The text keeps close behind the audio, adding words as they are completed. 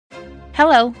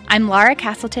Hello, I'm Laura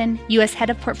Castleton, U.S. Head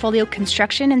of Portfolio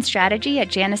Construction and Strategy at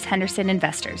Janus Henderson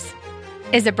Investors.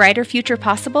 Is a brighter future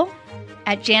possible?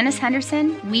 At Janus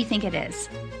Henderson, we think it is.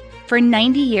 For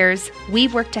 90 years,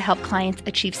 we've worked to help clients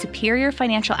achieve superior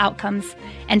financial outcomes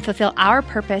and fulfill our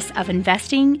purpose of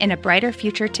investing in a brighter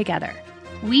future together.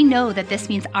 We know that this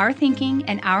means our thinking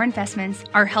and our investments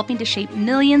are helping to shape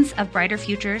millions of brighter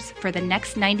futures for the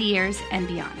next 90 years and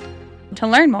beyond. To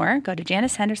learn more, go to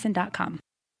janushenderson.com.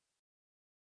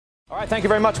 All right, thank you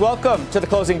very much. Welcome to the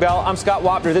Closing Bell. I'm Scott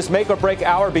Wapner. This make or break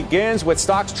hour begins with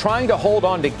stocks trying to hold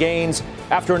on to gains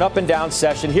after an up and down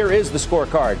session. Here is the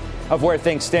scorecard of where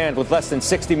things stand with less than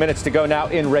 60 minutes to go now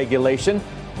in regulation.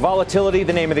 Volatility,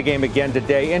 the name of the game again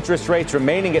today. Interest rates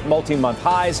remaining at multi-month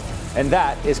highs, and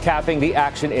that is capping the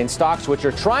action in stocks, which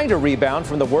are trying to rebound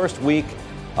from the worst week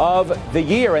of the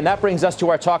year. And that brings us to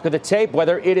our talk of the tape,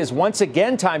 whether it is once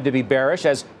again time to be bearish,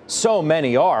 as so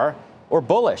many are, or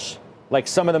bullish, like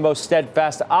some of the most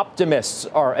steadfast optimists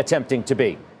are attempting to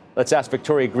be. Let's ask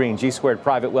Victoria Green, G Squared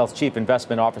Private Wealth Chief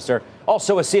Investment Officer,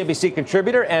 also a CNBC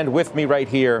contributor, and with me right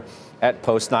here at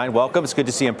Post 9. Welcome. It's good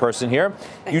to see you in person here.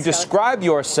 Thanks, you describe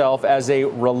yourself as a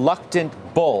reluctant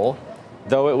bull,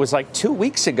 though it was like 2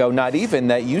 weeks ago, not even,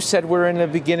 that you said we're in the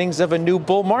beginnings of a new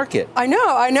bull market. I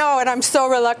know, and I'm so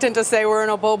reluctant to say we're in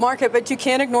a bull market, but you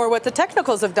can't ignore what the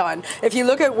technicals have done. If you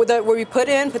look at where we put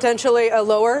in potentially a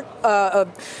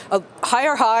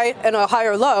higher high and a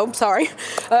higher low,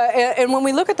 and when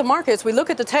we look at the markets, we look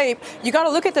at the tape, you got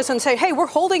to look at this and say, hey, we're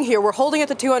holding here. We're holding at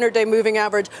the 200-day moving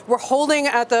average. We're holding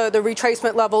at the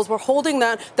retracement levels. We're holding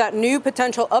that new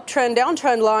potential uptrend,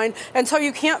 downtrend line, and so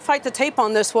you can't fight the tape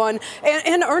on this one.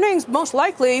 And earnings, most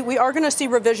likely, we are going to see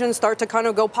revisions start to kind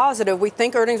of go positive. We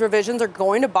think earnings revisions are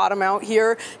going to bottom out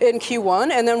here in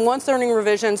Q1. And then once earning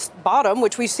revisions bottom,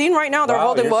 which we've seen right now, they're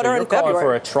holding water in February. You're calling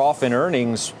for a trough in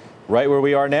earnings right where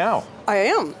we are now. I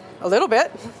am, a little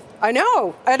bit. I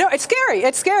know. It's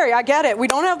scary. I get it. We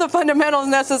don't have the fundamentals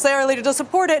necessarily to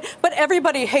support it, but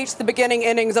everybody hates the beginning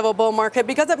innings of a bull market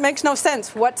because it makes no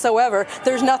sense whatsoever.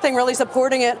 There's nothing really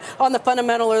supporting it on the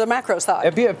fundamental or the macro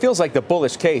side. It feels like the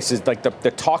bullish case is like the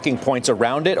talking points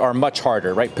around it are much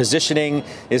harder, right? Positioning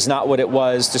is not what it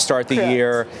was to start the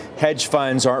year. Hedge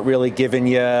funds aren't really giving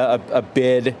you a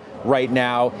bid right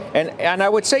now. And I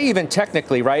would say even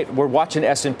technically, right, we're watching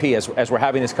S&P as we're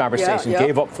having this conversation.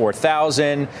 Gave up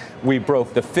 4,000. We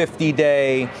broke the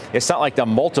 50-day. It's not like the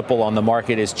multiple on the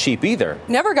market is cheap either.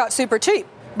 Never got super cheap.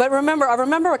 But I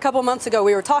remember a couple months ago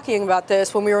we were talking about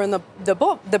this when we were in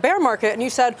the bear market, and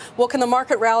you said, well, can the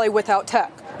market rally without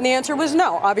tech? And the answer was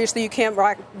no. Obviously, you can't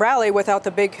rally without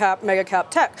the big cap, mega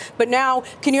cap tech. But now,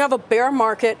 can you have a bear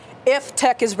market if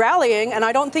tech is rallying? And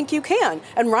I don't think you can.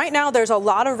 And right now, there's a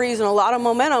lot of reason, a lot of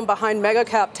momentum behind mega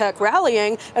cap tech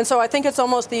rallying. And so I think it's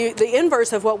almost the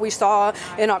inverse of what we saw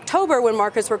in October when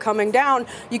markets were coming down.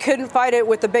 You couldn't fight it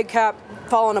with the big cap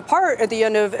falling apart at the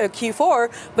end of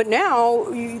Q4, but now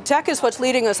tech is what's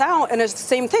leading us out, and it's the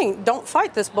same thing. Don't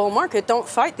fight this bull market. Don't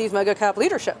fight these mega cap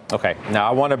leadership. Okay, now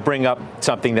I want to bring up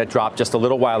something that dropped just a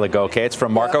little while ago. Okay, it's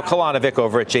from Marko Kolanovic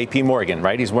over at JP Morgan,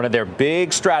 right? He's one of their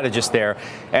big strategists there,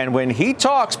 and when he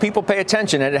talks, people pay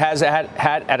attention, and it has had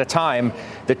at a time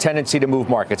the tendency to move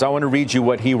markets. I want to read you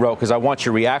what he wrote because I want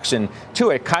your reaction to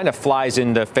it. It kind of flies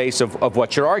in the face of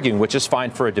what you're arguing, which is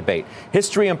fine for a debate.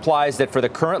 History implies that for the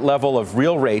current level of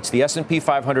real rates, the S&P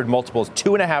 500 multiple is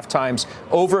 2.5 times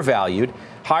overvalued.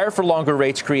 Higher for longer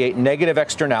rates create negative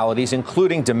externalities,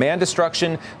 including demand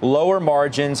destruction, lower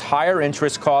margins, higher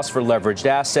interest costs for leveraged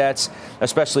assets,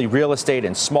 especially real estate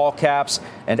and small caps,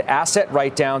 and asset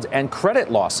write-downs and credit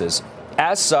losses.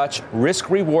 As such,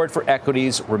 risk-reward for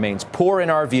equities remains poor in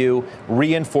our view,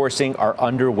 reinforcing our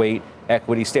underweight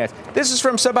equity stance. This is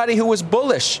from somebody who was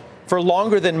bullish for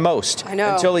longer than most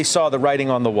until he saw the writing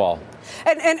on the wall.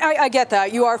 And I get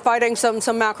that. You are fighting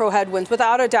some macro headwinds.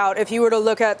 Without a doubt, if you were to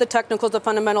look at the technicals, the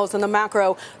fundamentals, and the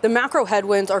macro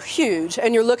headwinds are huge.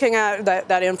 And you're looking at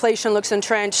that inflation looks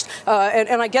entrenched.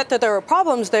 And I get that there are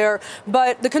problems there,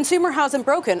 but the consumer hasn't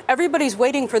broken. Everybody's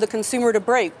waiting for the consumer to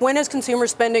break. When is consumer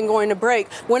spending going to break?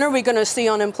 When are we going to see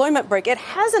unemployment break? It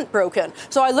hasn't broken.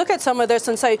 So I look at some of this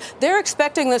and say, they're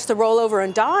expecting this to roll over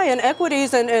and die, and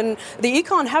equities and the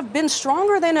econ have been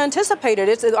stronger than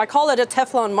anticipated. I call it a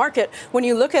Teflon market. When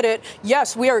you look at it,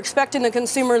 yes, we are expecting the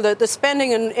consumer, the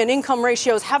spending and income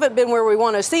ratios haven't been where we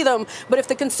want to see them. But if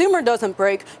the consumer doesn't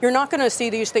break, you're not going to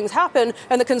see these things happen.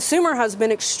 And the consumer has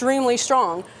been extremely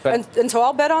strong. And so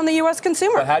I'll bet on the U.S.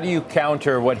 consumer. But how do you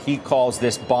counter what he calls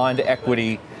this bond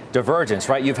equity divergence,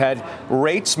 right? You've had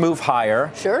rates move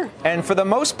higher. Sure. And for the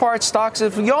most part, stocks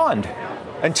have yawned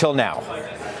until now.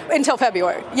 Until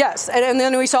February, yes. And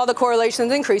then we saw the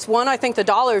correlations increase. One, I think the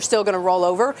dollar is still going to roll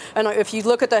over. And if you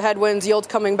look at the headwinds, yields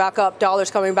coming back up,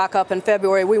 dollars coming back up in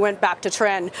February, we went back to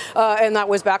trend. And that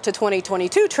was back to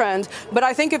 2022 trends. But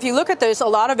I think if you look at this, a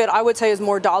lot of it, I would say, is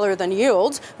more dollar than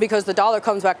yields, because the dollar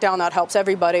comes back down. That helps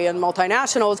everybody and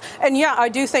multinationals. And yeah, I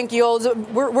do think yields,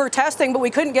 we're testing, but we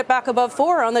couldn't get back above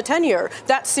 4 on the 10-year.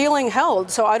 That ceiling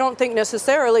held. So I don't think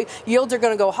necessarily yields are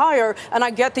going to go higher. And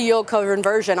I get the yield curve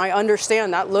inversion. I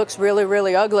understand that looks really,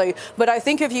 really ugly. But I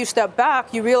think if you step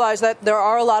back, you realize that there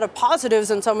are a lot of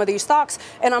positives in some of these stocks.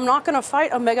 And I'm not going to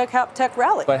fight a mega cap tech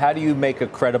rally. But how do you make a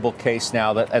credible case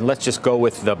now that, and let's just go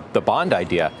with the bond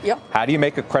idea. Yep. How do you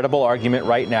make a credible argument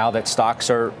right now that stocks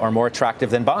are more attractive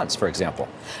than bonds, for example?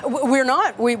 We're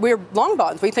not. We're long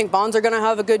bonds. We think bonds are going to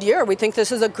have a good year. We think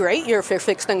this is a great year for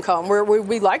fixed income.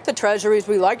 We like the treasuries.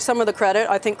 We like some of the credit.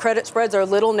 I think credit spreads are a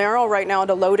little narrow right now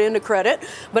to load into credit.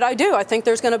 But I think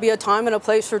there's going to be a time and a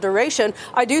place for duration.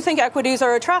 I do think equities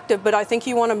are attractive, but I think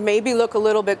you want to maybe look a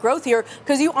little bit growthier,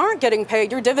 because you aren't getting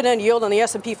paid your dividend yield on the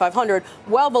S&P 500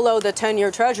 well below the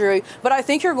 10-year treasury. But I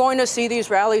think you're going to see these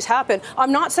rallies happen.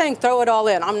 I'm not saying throw it all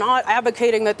in. I'm not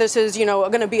advocating that this is,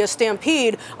 going to be a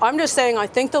stampede. I'm just saying I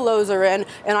think the lows are in,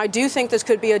 and I do think this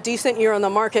could be a decent year on the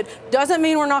market. Doesn't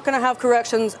mean we're not going to have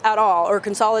corrections at all or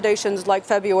consolidations like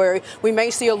February. We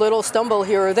may see a little stumble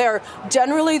here or there.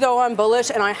 Generally, though, I'm bullish,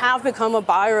 and I have become a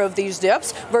buyer of these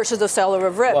dips versus a seller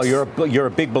of rips. Well, you're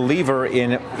a big believer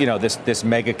in this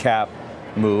mega cap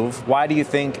move. Why do you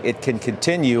think it can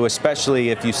continue, especially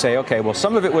if you say, okay, well,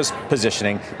 some of it was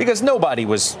positioning, because nobody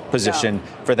was positioned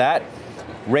for that.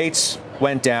 Rates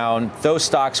went down, those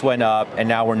stocks went up, and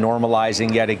now we're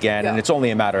normalizing yet again. And it's only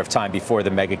a matter of time before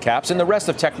the mega caps and the rest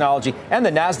of technology and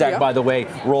the NASDAQ, by the way,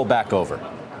 roll back over.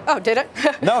 Oh, did it?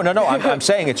 No. I'm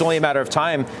saying it's only a matter of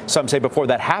time, some say, before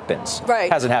that happens. Right.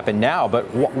 It hasn't happened now, but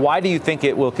why do you think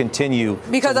it will continue?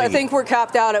 Because I think we're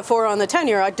capped out at 4 on the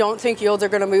 10-year. I don't think yields are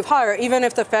going to move higher. Even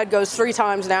if the Fed goes 3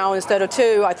 times now instead of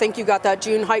 2, I think you got that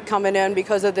June hike coming in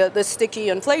because of the sticky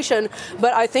inflation.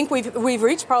 But I think we've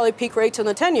reached probably peak rates in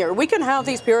the 10-year. We can have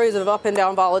these periods of up and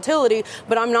down volatility,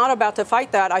 but I'm not about to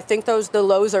fight that. I think the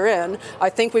lows are in. I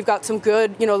think we've got some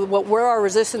good, where our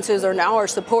resistances are now our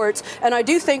supports. And I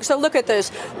do think, so look at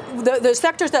this, the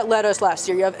sectors that led us last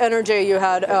year, you have energy, you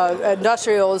had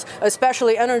industrials,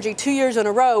 especially energy, 2 years in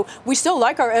a row. We still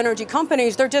like our energy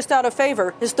companies. They're just out of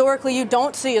favor. Historically, you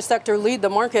don't see a sector lead the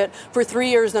market for 3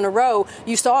 years in a row.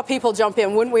 You saw people jump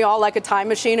in. Wouldn't we all like a time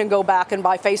machine and go back and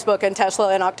buy Facebook and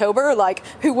Tesla in October? Like,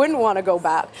 who wouldn't want to go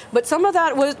back? But some of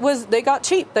that was they got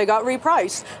cheap. They got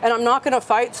repriced. And I'm not going to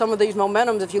fight some of these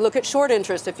momentums. If you look at short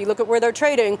interest, if you look at where they're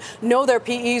trading, no, their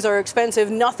PEs are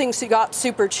expensive. Nothing got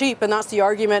super cheap. And that's the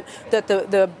argument that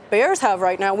the bears have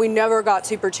right now. We never got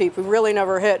super cheap. We really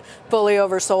never hit fully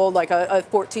oversold like a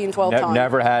 14, 12 times.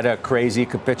 Never had a crazy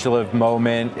capitulative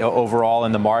moment overall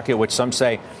in the market, which some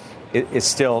say is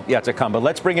still yet to come. But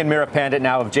let's bring in Mira Pandit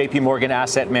now of JP Morgan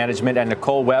Asset Management and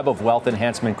Nicole Webb of Wealth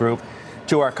Enhancement Group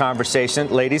to our conversation.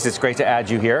 Ladies, it's great to add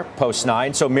you here, post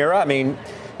 9. So Mira,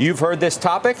 you've heard this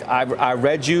topic. I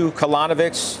read you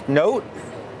Kalanovic's note.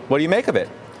 What do you make of it?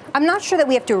 I'm not sure that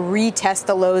we have to retest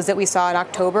the lows that we saw in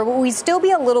October, but we'd still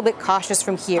be a little bit cautious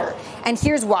from here. And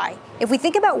here's why. If we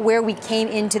think about where we came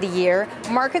into the year,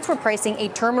 markets were pricing a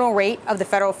terminal rate of the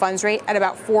federal funds rate at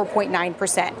about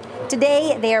 4.9%.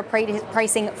 Today, they are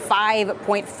pricing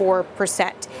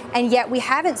 5.4%. And yet we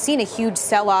haven't seen a huge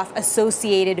sell-off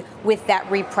associated with that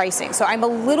repricing. So I'm a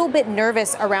little bit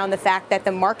nervous around the fact that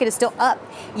the market is still up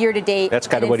year to date. That's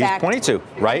kind of what he's pointing to,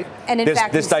 right? And in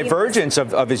fact, this divergence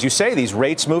of, as you say, these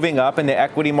rates moving up and the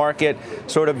equity market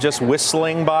sort of just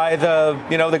whistling by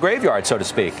the graveyard, so to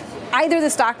speak. Either the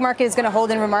stock market is going to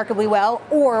hold in remarkably well,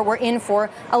 or we're in for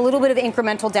a little bit of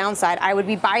incremental downside. I would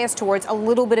be biased towards a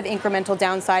little bit of incremental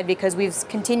downside because we've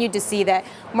continued to see that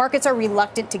markets are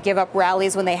reluctant to give up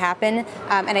rallies when they happen.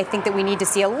 And I think that we need to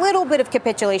see a little bit of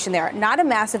capitulation there. Not a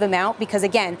massive amount, because,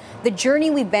 again, the journey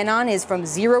we've been on is from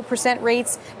 0%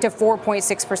 rates to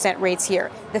 4.6% rates here.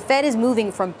 The Fed is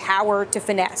moving from power to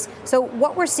finesse. So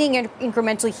what we're seeing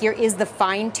incrementally here is the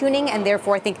fine-tuning, and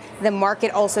therefore I think the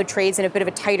market also trades in a bit of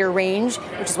a tighter range,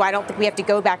 which is why I don't think we have to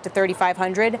go back to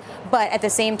 3,500. But at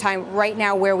the same time, right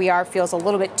now where we are feels a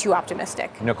little bit too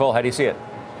optimistic. Nicole, how do you see it?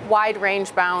 Wide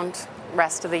range bound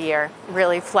rest of the year.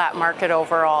 Really flat market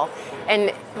overall.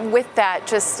 And with that,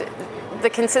 just the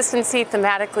consistency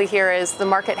thematically here is the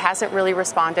market hasn't really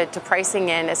responded to pricing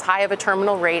in as high of a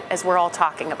terminal rate as we're all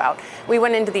talking about. We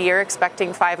went into the year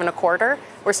expecting 5.25.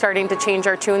 We're starting to change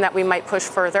our tune that we might push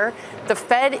further. The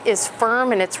Fed is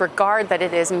firm in its regard that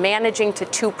it is managing to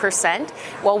 2%,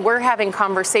 while we're having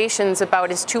conversations about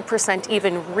is 2%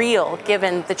 even real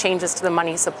given the changes to the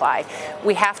money supply.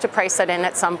 We have to price that in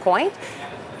at some point.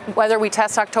 Whether we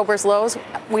test October's lows,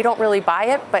 we don't really buy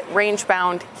it, but range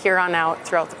bound here on out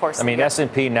throughout the course of the year.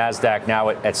 S&P, NASDAQ now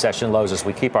at session lows as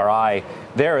we keep our eye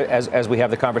there as we have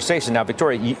the conversation. Now,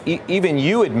 Victoria, even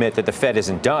you admit that the Fed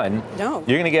isn't done. No.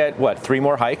 You're going to get, 3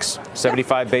 more hikes,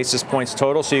 75 basis points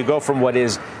total. So you go from what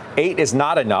is 8 is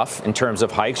not enough in terms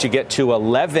of hikes. You get to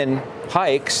 11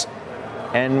 hikes,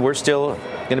 and we're still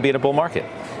going to be in a bull market.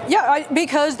 Yeah,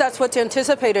 because that's what's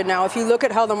anticipated now. If you look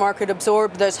at how the market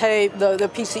absorbed this, the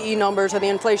PCE numbers and the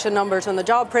inflation numbers and the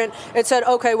job print, it said,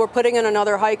 okay, we're putting in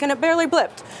another hike, and it barely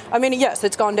blipped. I mean, yes,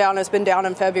 it's gone down. It's been down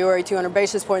in February, 200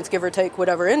 basis points, give or take,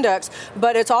 whatever index.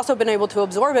 But it's also been able to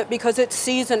absorb it because it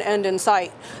sees an end in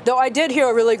sight. Though I did hear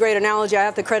a really great analogy. I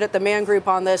have to credit the Man Group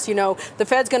on this. You know, the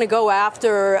Fed's going to go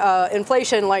after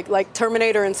inflation like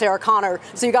Terminator and Sarah Connor.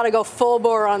 So you got to go full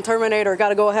bore on Terminator. Got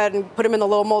to go ahead and put him in the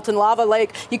little molten lava lake.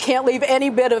 You can't leave any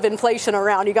bit of inflation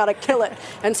around. You got to kill it.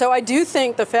 And so I do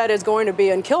think the Fed is going to be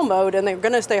in kill mode, and they're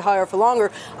going to stay higher for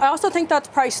longer. I also think that's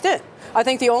priced in. I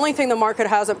think the only thing the market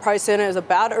hasn't priced in is a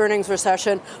bad earnings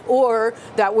recession, or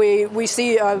that we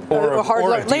see a hard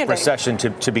landing. Deep recession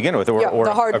to begin with,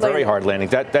 or a very hard landing.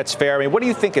 That's fair. I mean, what do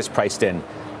you think is priced in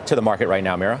to the market right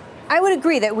now, Mira? I would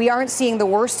agree that we aren't seeing the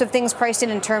worst of things priced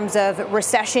in terms of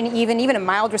recession. Even a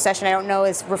mild recession, I don't know,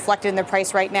 is reflected in the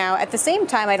price right now. At the same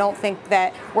time, I don't think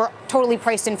that we're totally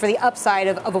priced in for the upside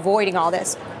of avoiding all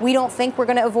this. We don't think we're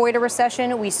going to avoid a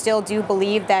recession. We still do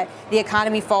believe that the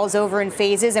economy falls over in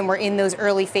phases, and we're in those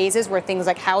early phases where things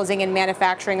like housing and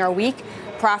manufacturing are weak.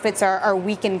 Profits are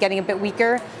weak and getting a bit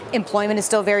weaker. Employment is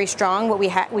still very strong, but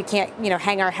we can't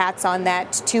hang our hats on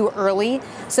that too early.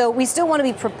 So we still want to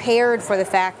be prepared for the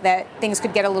fact that things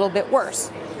could get a little bit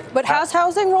worse. But has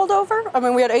housing rolled over? I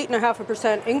mean, we had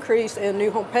 8.5% increase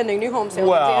in pending new home sales.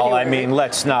 Well, I mean,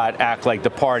 let's not act like the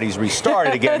party's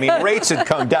restarted again. I mean, rates had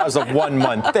come down as a 1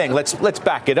 month thing. Let's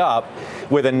back it up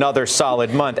with another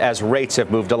solid month as rates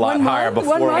have moved a lot higher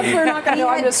before. 1 month we're not going to.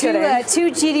 I'm just kidding.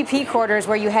 Two GDP quarters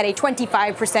where you had a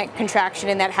 25% contraction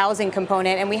in that housing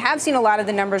component, and we have seen a lot of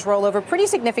the numbers roll over pretty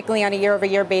significantly on a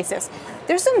year-over-year basis.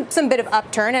 There's some bit of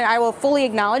upturn, and I will fully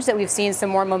acknowledge that we've seen some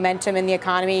more momentum in the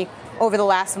economy over the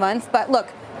last month. But look,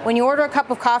 when you order a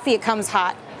cup of coffee, it comes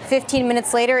hot. 15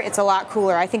 minutes later, it's a lot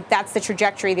cooler. I think that's the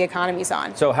trajectory the economy's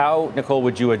on. So how, Nicole,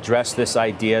 would you address this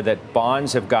idea that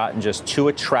bonds have gotten just too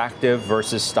attractive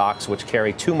versus stocks, which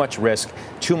carry too much risk,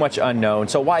 too much unknown?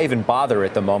 So why even bother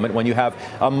at the moment when you have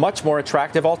a much more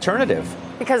attractive alternative?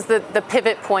 Because the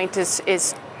pivot point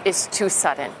is too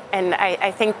sudden. And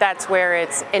I think that's where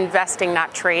it's investing,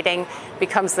 not trading,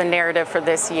 becomes the narrative for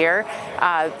this year.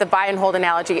 The buy and hold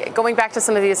analogy, going back to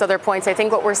some of these other points, I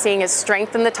think what we're seeing is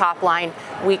strength in the top line,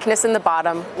 weakness in the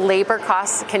bottom. Labor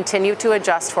costs continue to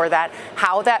adjust for that.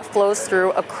 How that flows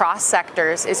through across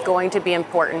sectors is going to be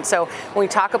important. So when we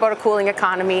talk about a cooling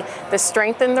economy, the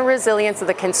strength and the resilience of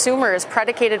the consumer is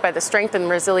predicated by the strength and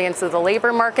resilience of the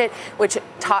labor market,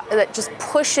 that just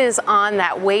pushes on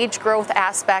that wage growth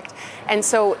aspect. And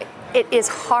so it is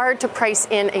hard to price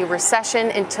in a recession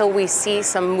until we see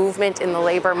some movement in the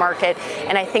labor market.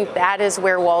 And I think that is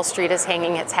where Wall Street is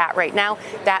hanging its hat right now.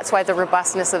 That's why the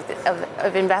robustness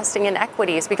of investing in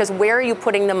equities, because where are you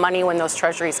putting the money when those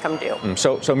treasuries come due?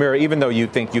 So Mira, even though you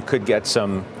think you could get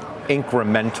some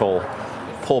incremental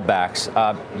pullbacks,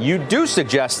 you do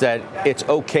suggest that it's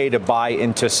okay to buy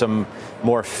into some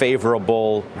more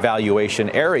favorable valuation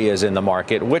areas in the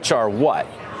market, which are what?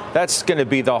 That's going to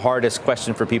be the hardest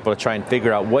question for people to try and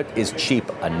figure out what is cheap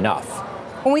enough.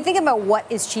 When we think about what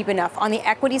is cheap enough, on the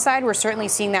equity side, we're certainly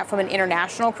seeing that from an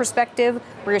international perspective.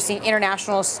 We're seeing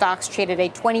international stocks trade at a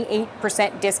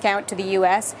 28% discount to the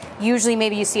U.S. Usually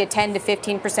maybe you see a 10 to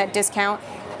 15% discount.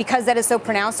 Because that is so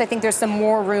pronounced, I think there's some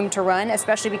more room to run,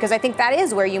 especially because I think that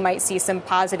is where you might see some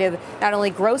positive, not only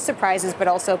growth surprises, but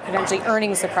also potentially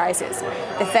earnings surprises.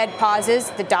 The Fed pauses,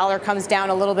 the dollar comes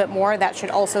down a little bit more. That should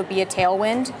also be a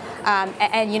tailwind.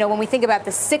 And when we think about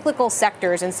the cyclical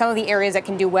sectors and some of the areas that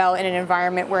can do well in an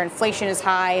environment where inflation is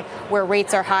high, where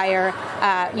rates are higher,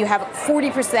 you have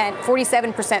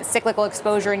 47% cyclical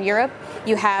exposure in Europe.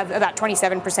 You have about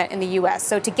 27% in the U.S.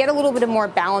 So to get a little bit of more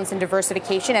balance and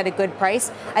diversification at a good price,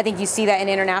 I think you see that in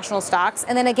international stocks.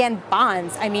 And then again,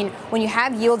 bonds. I mean, when you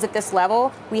have yields at this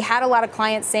level, we had a lot of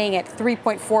clients saying at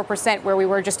 3.4%, where we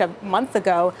were just a month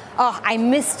ago, oh, I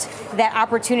missed that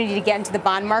opportunity to get into the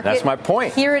bond market. That's my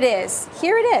point. Here it is.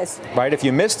 Here it is. Right. If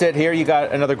you missed it, here you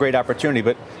got another great opportunity.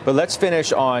 But let's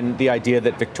finish on the idea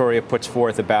that Victoria puts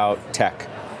forth about tech,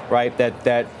 right?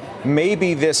 That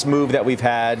maybe this move that we've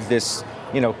had, this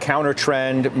counter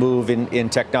trend move in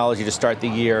technology to start the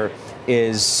year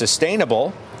is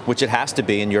sustainable, which it has to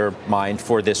be in your mind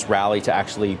for this rally to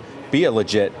actually be a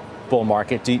legit bull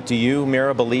market. Do you,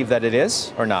 Mira, believe that it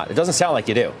is or not? It doesn't sound like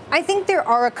you do. I think there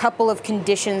are a couple of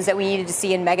conditions that we needed to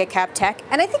see in mega cap tech,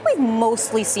 and I think we've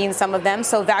mostly seen some of them.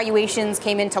 So valuations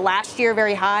came into last year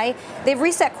very high. They've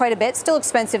reset quite a bit, still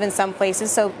expensive in some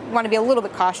places, so we want to be a little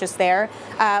bit cautious there.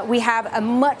 We have a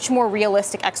much more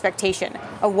realistic expectation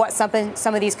of what some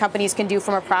of these companies can do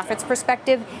from a profits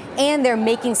perspective, and they're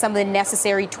making some of the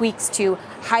necessary tweaks to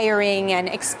hiring and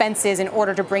expenses in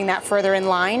order to bring that further in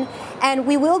line. And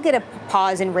we will get a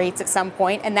pause in rates at some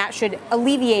point, and that should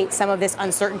alleviate some of this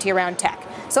uncertainty around tech.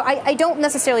 So I don't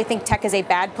necessarily think tech is a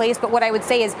bad place, but what I would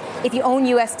say is if you own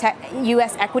U.S.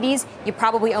 equities, you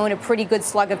probably own a pretty good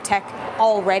slug of tech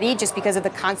already just because of the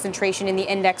concentration in the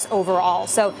index overall.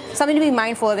 So something to be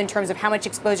mindful of in terms of how much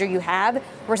exposure you have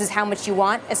versus how much you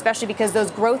want, especially because those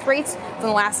growth rates from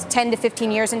the last 10 to 15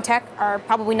 years in tech are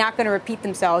probably not going to repeat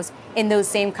themselves in those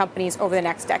same companies over the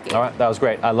next decade. All right, that was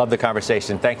great. I love the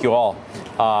conversation. Thank you all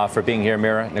for being here,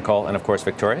 Mira, Nicole, and of course,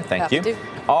 Victoria. Thank you.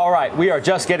 All right, we are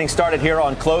just getting started here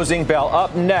on Closing Bell.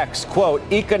 Up next, quote,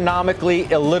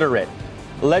 economically illiterate.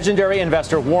 Legendary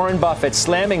investor Warren Buffett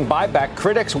slamming buyback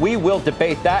critics. We will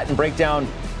debate that and break down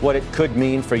what it could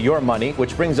mean for your money,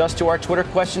 which brings us to our Twitter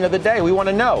question of the day. We want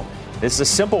to know, this is a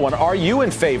simple one, are you in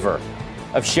favor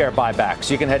of share buybacks?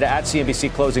 You can head to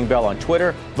 @CNBC Closing Bell on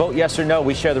Twitter. Vote yes or no.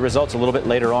 We share the results a little bit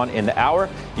later on in the hour.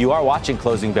 You are watching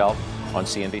Closing Bell on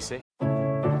CNBC.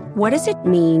 What does it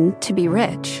mean to be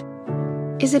rich?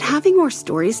 Is it having more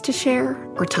stories to share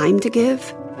or time to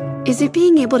give? Is it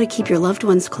being able to keep your loved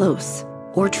ones close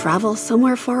or travel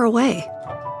somewhere far away?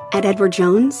 At Edward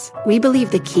Jones, we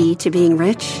believe the key to being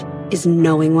rich is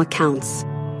knowing what counts.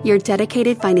 Your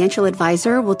dedicated financial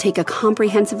advisor will take a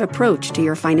comprehensive approach to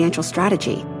your financial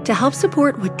strategy to help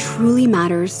support what truly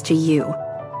matters to you.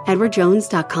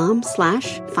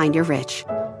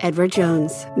 EdwardJones.com/findyourrich. Edward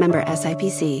Jones, member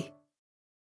SIPC.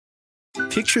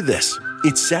 Picture this.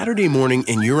 It's Saturday morning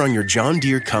and you're on your John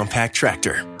Deere compact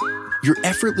tractor. You're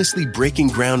effortlessly breaking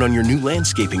ground on your new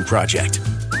landscaping project.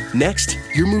 Next,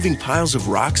 you're moving piles of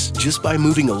rocks just by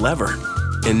moving a lever.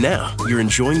 And now, you're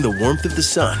enjoying the warmth of the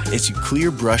sun as you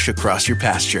clear brush across your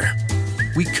pasture.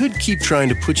 We could keep trying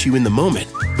to put you in the moment,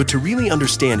 but to really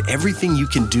understand everything you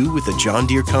can do with a John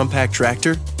Deere compact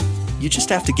tractor, you just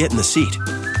have to get in the seat.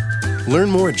 Learn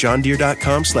more at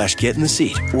johndeere.com/get in the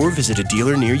seat or visit a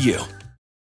dealer near you.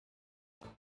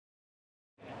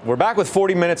 We're back with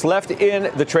 40 minutes left in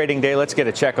the trading day. Let's get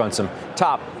a check on some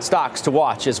top stocks to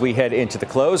watch as we head into the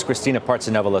close. Christina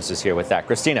Partsenevelos is here with that.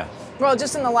 Christina. Well,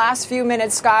 just in the last few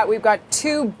minutes, Scott, we've got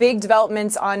two big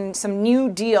developments on some new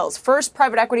deals. First,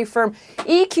 private equity firm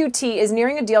EQT is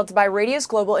nearing a deal to buy Radius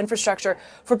Global Infrastructure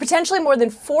for potentially more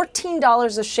than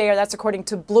 $14 a share. That's according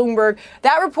to Bloomberg.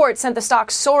 That report sent the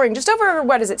stock soaring just over,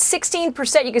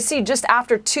 16%. You can see just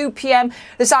after 2 p.m.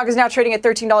 The stock is now trading at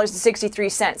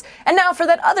 $13.63. And now for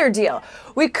that other deal.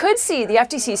 We could see the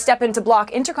FTC step in to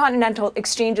block Intercontinental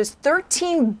Exchange's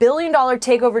 $13 billion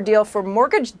takeover deal for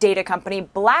mortgage data company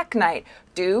Black Knight.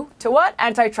 Due to what?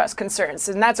 Antitrust concerns.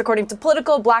 And that's according to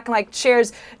Political. Black Knight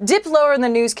shares dipped lower and the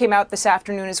news came out this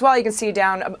afternoon as well. You can see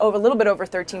down a little bit over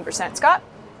 13%. Scott?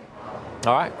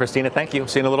 All right, Christina, thank you.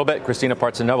 See you in a little bit. Christina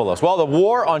Partsenevelos. Well, the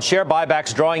war on share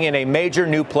buybacks drawing in a major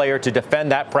new player to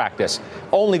defend that practice.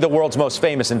 Only the world's most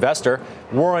famous investor,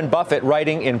 Warren Buffett,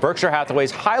 writing in Berkshire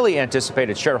Hathaway's highly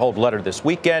anticipated shareholder letter this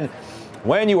weekend.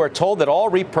 When you are told that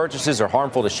all repurchases are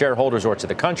harmful to shareholders or to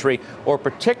the country, or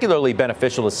particularly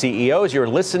beneficial to CEOs, you're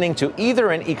listening to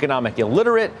either an economic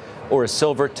illiterate or a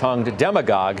silver-tongued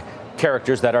demagogue,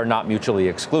 characters that are not mutually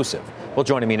exclusive. Well,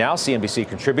 joining me now, CNBC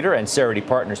contributor and Cerity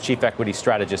Partners chief equity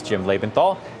strategist Jim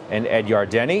Lebenthal, and Ed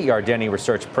Yardeni, Yardeni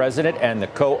Research President and the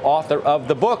co-author of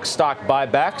the book, Stock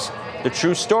Buybacks, The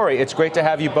True Story. It's great to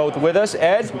have you both with us.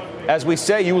 Ed, as we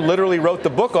say, you literally wrote the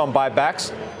book on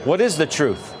buybacks. What is the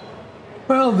truth?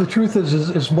 Well, the truth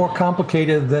is more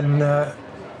complicated than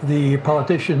the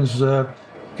politicians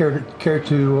care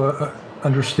to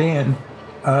understand.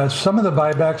 Some of the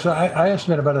buybacks, I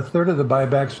estimate about a third of the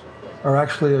buybacks are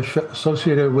actually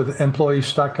associated with employee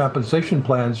stock compensation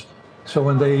plans. So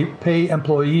when they pay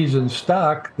employees in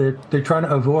stock, they're trying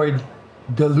to avoid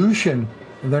dilution.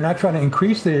 And they're not trying to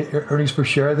increase the earnings per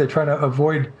share. They're trying to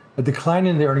avoid a decline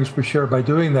in the earnings per share by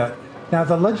doing that. Now,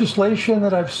 the legislation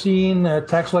that I've seen,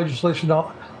 tax legislation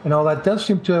and all that, does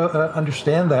seem to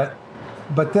understand that.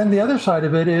 But then the other side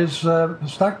of it is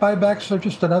stock buybacks are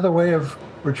just another way of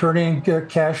returning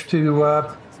cash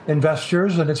to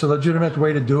investors, and it's a legitimate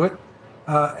way to do it.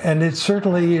 And it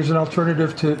certainly is an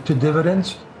alternative to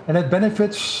dividends, and it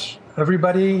benefits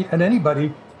everybody and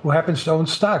anybody who happens to own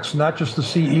stocks, not just the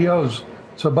CEOs.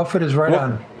 So Buffett is right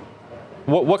on.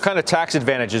 What kind of tax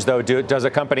advantages, though, does a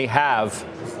company have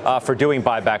for doing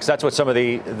buybacks? That's what some of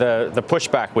the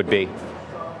pushback would be.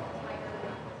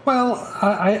 Well,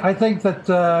 I think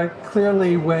that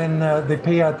clearly when they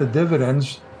pay out the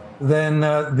dividends, then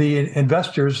the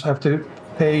investors have to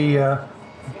pay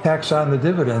tax on the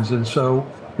dividends. And so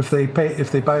if they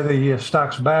buy the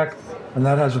stocks back, and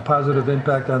that has a positive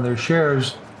impact on their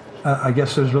shares, I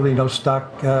guess there's really no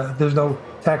there's no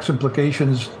tax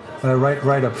implications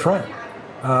right up front.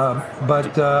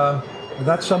 But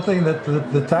that's something that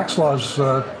the tax laws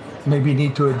maybe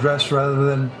need to address rather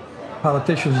than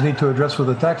politicians need to address with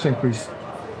a tax increase.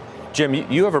 Jim,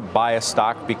 you ever buy a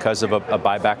stock because of a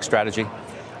buyback strategy?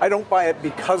 I don't buy it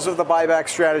because of the buyback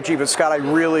strategy, but Scott, I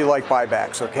really like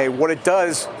buybacks, okay? What it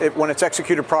does, when it's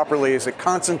executed properly, is it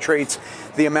concentrates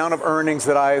the amount of earnings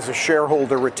that I as a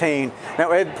shareholder retain.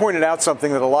 Now, Ed pointed out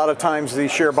something that a lot of times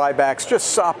these share buybacks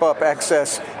just sop up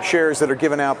excess shares that are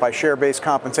given out by share-based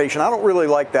compensation. I don't really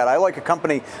like that. I like a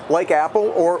company like Apple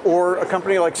or a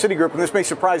company like Citigroup, and this may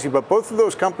surprise you, but both of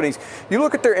those companies, you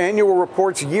look at their annual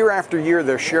reports year after year,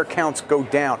 their share counts go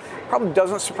down. Probably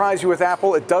doesn't surprise you with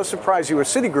Apple. It does surprise you with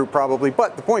Citigroup probably.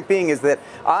 But the point being is that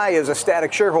I, as a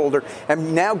static shareholder,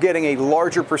 am now getting a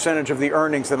larger percentage of the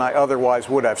earnings than I otherwise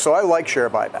would have. So I like share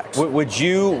buybacks. Would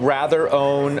you rather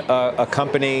own a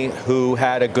company who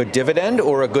had a good dividend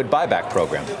or a good buyback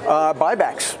program?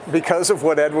 Buybacks, because of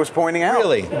what Ed was pointing out.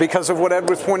 Really? Because of what Ed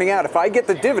was pointing out. If I get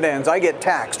the dividends, I get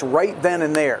taxed right then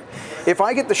and there. If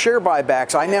I get the share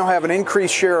buybacks, I now have an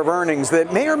increased share of earnings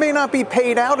that may or may not be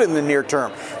paid out in the near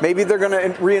term. Maybe they're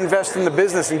going to reinvest in the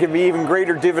business and give me even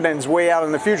greater dividends way out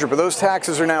in the future. But those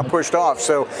taxes are now pushed off.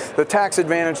 So the tax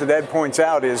advantage that Ed points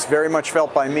out is very much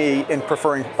felt by me in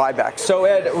preferring buybacks. So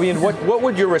Ed, I mean, what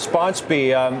would your response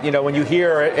be? When you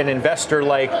hear an investor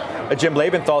like Jim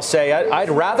Lebenthal say,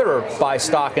 I'd rather buy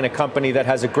stock in a company that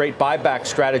has a great buyback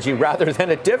strategy rather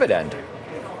than a dividend.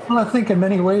 Well, I think in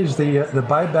many ways the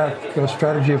buyback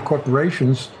strategy of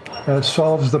corporations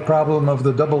solves the problem of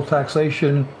the double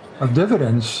taxation of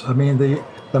dividends. I mean,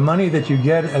 the money that you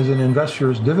get as an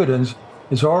investor as dividends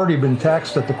has already been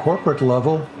taxed at the corporate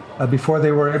level before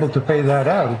they were able to pay that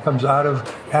out. It comes out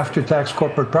of after-tax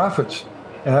corporate profits.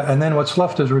 And then what's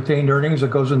left is retained earnings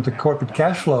that goes into corporate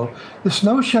cash flow. This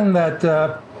notion that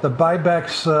the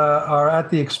buybacks are at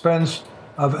the expense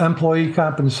of employee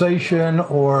compensation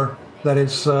or that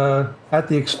it's at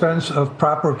the expense of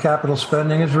proper capital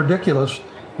spending is ridiculous,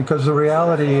 because the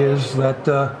reality is that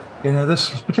this,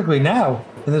 particularly now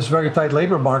in this very tight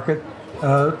labor market,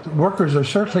 workers are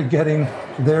certainly getting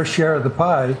their share of the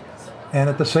pie, and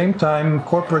at the same time,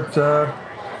 corporate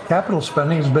capital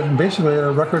spending has been basically at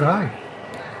a record high.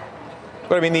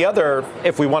 But I mean, the other,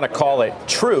 if we want to call it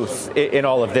truth in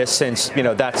all of this, since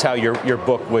that's how your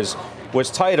book was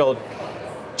titled.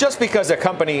 Just because a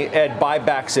company, Ed,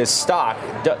 buybacks its stock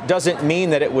doesn't mean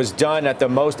that it was done at the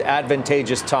most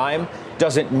advantageous time,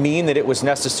 doesn't mean that it was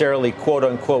necessarily quote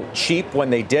unquote cheap when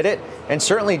they did it, and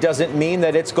certainly doesn't mean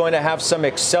that it's going to have some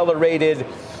accelerated,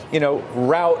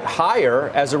 route higher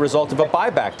as a result of a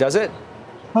buyback, does it?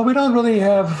 Well, we don't really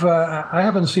have, I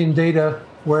haven't seen data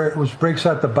where it breaks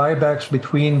out the buybacks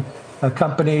between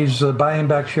companies buying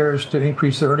back shares to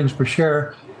increase their earnings per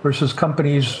share versus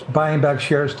companies buying back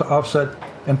shares to offset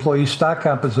employee stock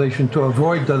compensation to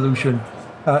avoid dilution.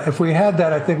 If we had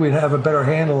that, I think we'd have a better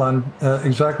handle on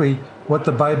exactly what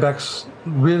the buybacks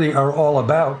really are all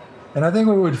about. And I think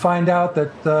we would find out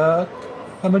that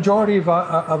a majority of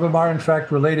them are in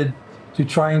fact related to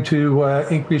trying to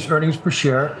increase earnings per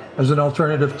share as an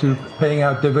alternative to paying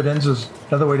out dividends as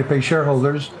another way to pay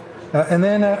shareholders. And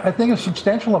then I think a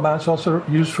substantial amount is also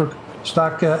used for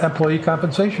stock employee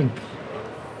compensation.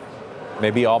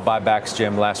 Maybe all buybacks,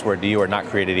 Jim, last word to you, are not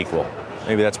created equal.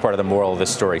 Maybe that's part of the moral of this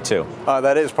story, too.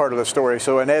 That is part of the story.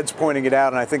 So, and Ed's pointing it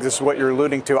out, and I think this is what you're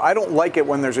alluding to. I don't like it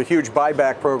when there's a huge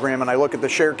buyback program and I look at the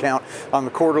share count on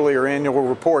the quarterly or annual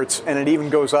reports, and it even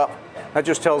goes up. that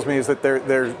just tells me is that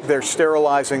they're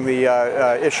sterilizing the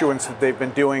issuance that they've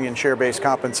been doing in share-based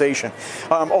compensation.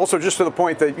 Also, just to the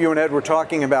point that you and Ed were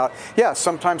talking about, yeah,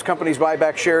 sometimes companies buy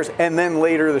back shares and then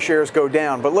later the shares go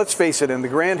down. But let's face it, in the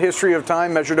grand history of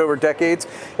time, measured over decades,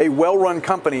 a well-run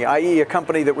company, i.e. a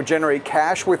company that would generate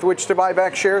cash with which to buy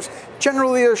back shares,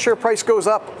 generally their share price goes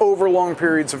up over long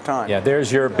periods of time. Yeah,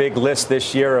 there's your big list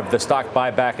this year of the stock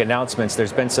buyback announcements.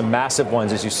 There's been some massive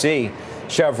ones, as you see.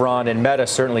 Chevron and Meta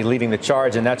certainly leading the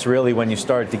charge, and that's really when you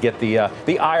started to get the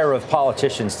ire of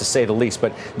politicians, to say the least.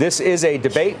 But this is a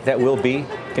debate that will be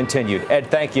continued. Ed,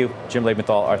 thank you. Jim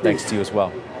Lebenthal, our thanks to you as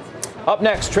well. Up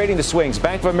next, Trading the Swings,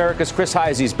 Bank of America's Chris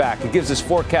Hyzy is back. He gives us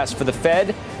forecasts for the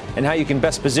Fed and how you can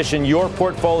best position your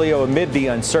portfolio amid the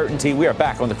uncertainty. We are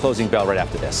back on the closing bell right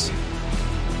after this.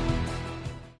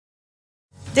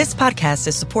 This podcast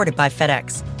is supported by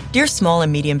FedEx. Dear small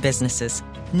and medium businesses,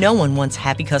 no one wants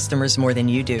happy customers more than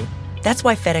you do. That's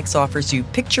why FedEx offers you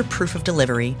picture proof of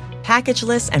delivery,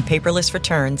 packageless and paperless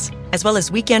returns, as well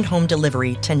as weekend home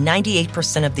delivery to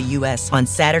 98% of the U.S. on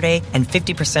Saturday and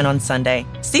 50% on Sunday.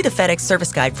 See the FedEx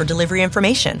service guide for delivery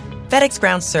information. FedEx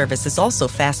Ground service is also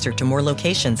faster to more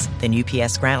locations than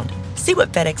UPS Ground. See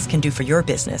what FedEx can do for your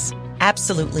business.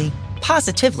 Absolutely,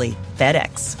 positively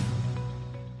FedEx.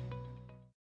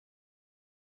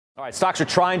 All right, stocks are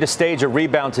trying to stage a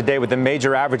rebound today with the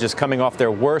major averages coming off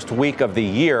their worst week of the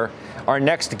year. Our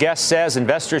next guest says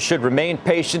investors should remain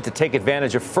patient to take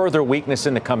advantage of further weakness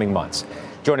in the coming months.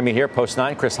 Joining me here, Post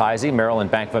 9, Chris Hyzy, Maryland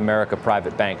Bank of America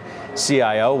Private Bank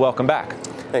CIO. Welcome back.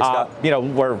 Thanks,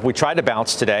 Scott. We tried to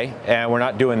bounce today, and we're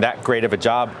not doing that great of a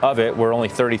job of it. We're only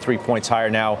 33 points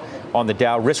higher now on the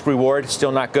Dow. Risk reward,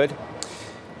 still not good?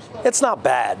 It's not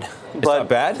bad. It's not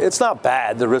bad? It's not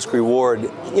bad, the risk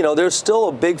reward. There's still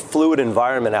a big fluid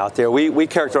environment out there. We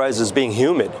characterize it as being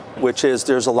humid, which is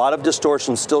there's a lot of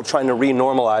distortions still trying to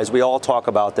re-normalize. We all talk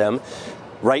about them.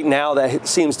 Right now, that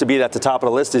seems to be at the top of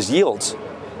the list is yields,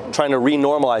 trying to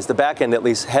re-normalize the back end, at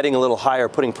least heading a little higher,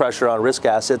 putting pressure on risk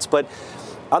assets. But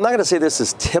I'm not going to say this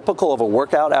is typical of a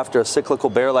workout after a cyclical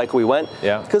bear like we went,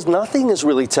 because nothing is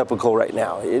really typical right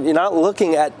now. You're not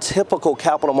looking at typical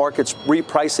capital markets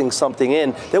repricing something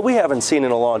in that we haven't seen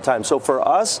in a long time. So for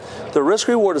us, the risk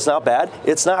reward is not bad.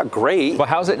 It's not great. Well,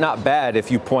 how's it not bad if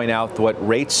you point out what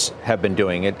rates have been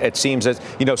doing? It seems as,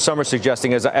 some are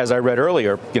suggesting, as I read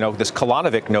earlier, this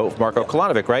Kalanovic note, Marco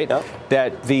Kalanovic, right,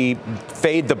 that the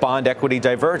fade the bond equity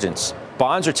divergence.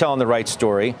 Bonds are telling the right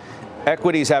story.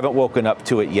 Equities haven't woken up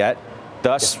to it yet.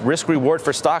 Thus, risk reward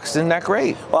for stocks isn't that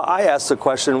great. Well, I asked the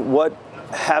question, what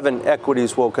haven't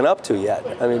equities woken up to yet?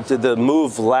 I mean, did the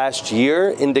move last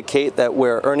year indicate that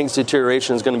where earnings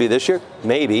deterioration is going to be this year?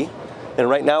 Maybe. And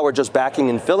right now we're just backing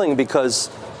and filling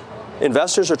because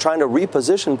investors are trying to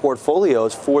reposition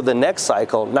portfolios for the next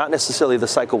cycle, not necessarily the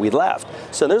cycle we left.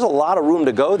 So there's a lot of room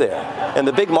to go there. And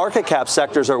the big market cap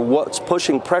sectors are what's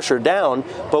pushing pressure down.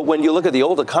 But when you look at the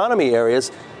old economy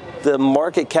areas, the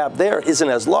market cap there isn't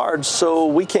as large, so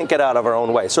we can't get out of our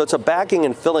own way. So it's a backing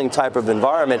and filling type of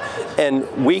environment,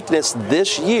 and weakness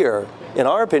this year, in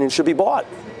our opinion, should be bought.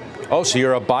 Oh, so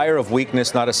you're a buyer of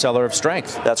weakness, not a seller of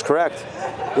strength. That's correct.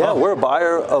 Yeah, we're a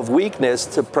buyer of weakness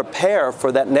to prepare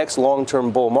for that next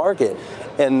long-term bull market.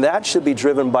 And that should be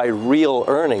driven by real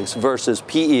earnings versus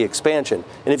PE expansion.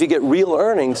 And if you get real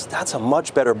earnings, that's a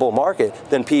much better bull market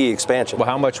than PE expansion. Well,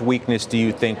 how much weakness do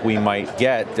you think we might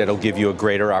get that'll give you a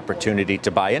greater opportunity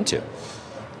to buy into?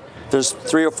 There's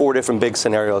 3 or 4 different big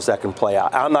scenarios that can play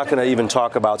out. I'm not going to even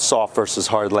talk about soft versus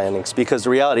hard landings because the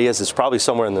reality is it's probably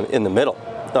somewhere in the middle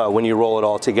when you roll it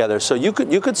all together. So you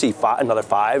could see another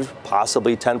 5,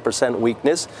 possibly 10%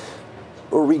 weakness.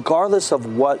 Regardless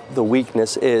of what the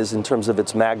weakness is in terms of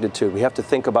its magnitude, we have to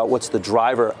think about what's the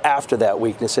driver after that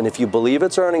weakness. And if you believe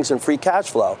it's earnings and free cash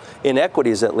flow, in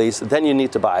equities at least, then you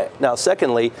need to buy it. Now,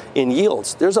 secondly, in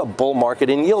yields, there's a bull market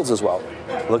in yields as well.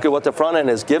 Look at what the front end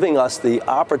is giving us the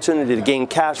opportunity to gain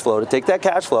cash flow, to take that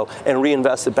cash flow and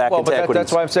reinvest it back into equities.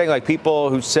 That's why I'm saying, people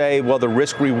who say, well, the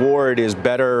risk reward is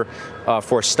better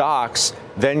for stocks,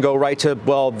 then go right to,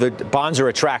 well, the bonds are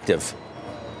attractive.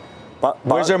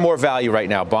 Where's there more value right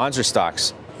now, bonds or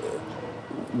stocks?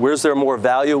 Where's there more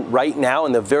value right now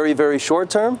in the very, very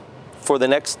short term? For the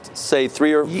next, say,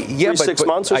 3 or 6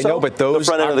 months or so? I know, but those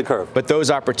the front end of the curve. But those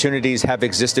opportunities have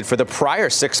existed for the prior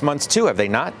 6 months too, have they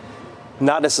not?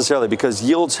 Not necessarily, because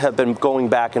yields have been going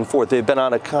back and forth. They've been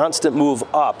on a constant move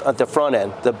up at the front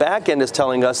end. The back end is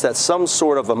telling us that some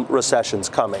sort of a recession's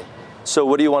coming. So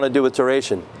what do you want to do with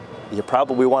duration? you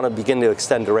probably want to begin to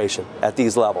extend duration at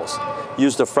these levels.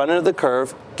 Use the front end of the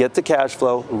curve, get the cash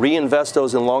flow, reinvest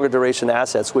those in longer duration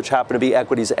assets, which happen to be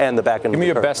equities and the back end of the curve.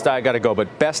 Give me your best, I got to go,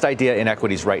 but best idea in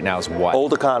equities right now is what?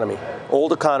 Old economy,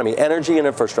 energy and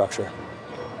infrastructure.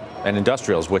 And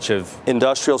industrials, which have...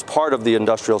 Industrials, part of the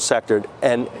industrial sector,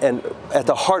 and at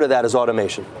the heart of that is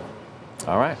automation.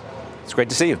 All right. It's great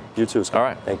to see you. You too, Scott. All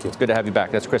right. Thank you. It's good to have you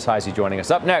back. That's Chris Heisey joining us.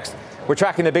 Up next, we're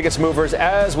tracking the biggest movers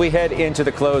as we head into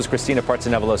the close. Christina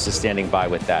Partsenevelos is standing by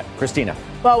with that. Christina.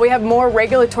 Well, we have more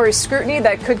regulatory scrutiny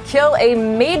that could kill a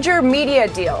major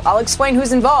media deal. I'll explain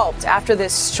who's involved after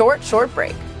this short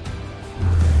break.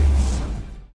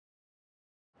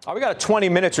 We got 20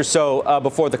 minutes or so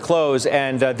before the close,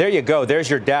 and there you go. There's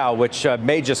your Dow, which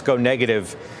may just go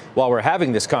negative while we're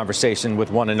having this conversation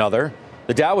with one another.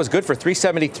 The Dow was good for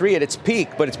 373 at its peak,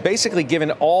 but it's basically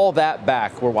given all that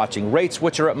back. We're watching rates,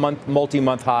 which are at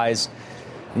multi-month highs.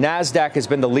 NASDAQ has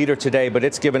been the leader today, but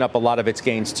it's given up a lot of its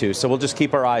gains, too. So we'll just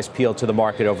keep our eyes peeled to the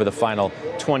market over the final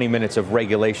 20 minutes of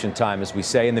regulation time, as we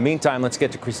say. In the meantime, let's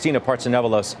get to Christina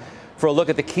Partsenevelos for a look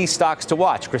at the key stocks to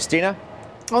watch. Christina?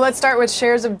 Well, let's start with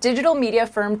shares of digital media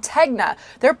firm Tegna.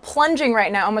 They're plunging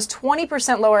right now, almost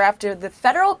 20% lower after the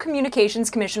Federal Communications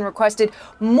Commission requested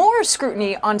more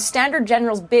scrutiny on Standard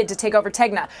General's bid to take over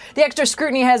Tegna. The extra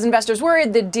scrutiny has investors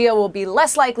worried the deal will be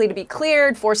less likely to be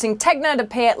cleared, forcing Tegna to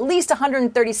pay at least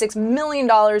 $136 million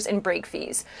in break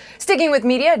fees. Sticking with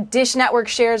media, Dish Network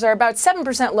shares are about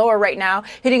 7% lower right now,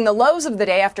 hitting the lows of the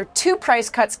day after two price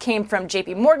cuts came from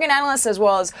JP Morgan analysts as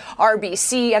well as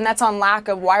RBC, and that's on lack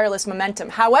of wireless momentum.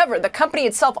 However, the company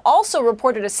itself also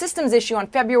reported a systems issue on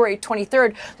February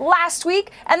 23rd last week,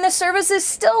 and the service is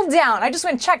still down. I just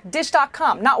went and checked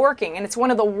Dish.com, not working, and it's one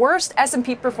of the worst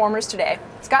S&P performers today.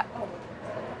 Scott?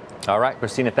 All right,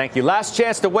 Christina, thank you. Last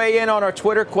chance to weigh in on our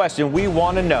Twitter question. We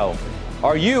want to know,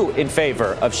 are you in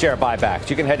favor of share buybacks?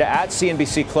 You can head to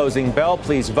 @CNBC Closing Bell.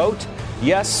 Please vote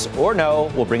yes or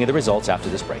no. We'll bring you the results after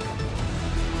this break.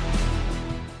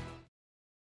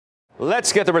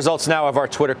 Let's get the results now of our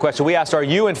Twitter question. We asked, are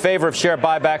you in favor of share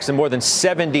buybacks? And more than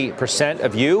 70%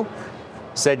 of you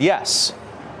said yes,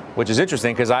 which is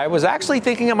interesting because I was actually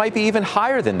thinking it might be even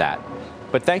higher than that.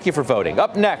 But thank you for voting.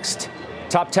 Up next,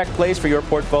 top tech plays for your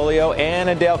portfolio.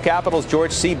 Annandale Capital's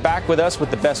George C. back with us with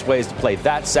the best ways to play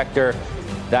that sector,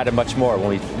 that and much more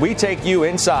when we take you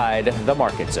inside the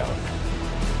market zone.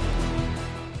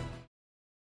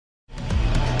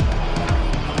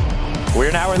 We're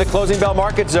now in the Closing Bell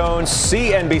Market Zone.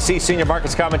 CNBC senior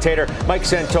markets commentator Mike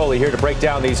Santoli here to break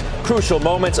down these crucial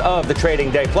moments of the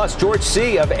trading day. Plus, George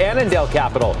C. of Annandale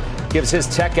Capital gives his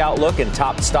tech outlook and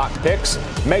top stock picks.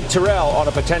 Meg Terrell on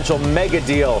a potential mega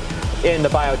deal in the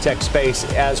biotech space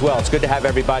as well. It's good to have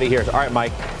everybody here. All right,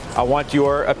 Mike, I want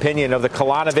your opinion of the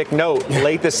Kalanovic note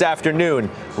late this afternoon.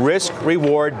 Risk,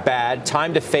 reward, bad.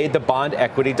 Time to fade the bond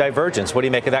equity divergence. What do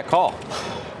you make of that call?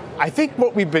 I think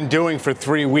what we've been doing for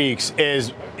 3 weeks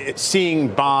is seeing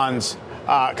bonds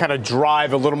kind of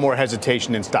drive a little more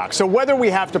hesitation in stocks. So whether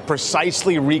we have to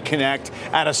precisely reconnect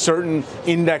at a certain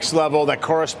index level that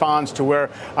corresponds to where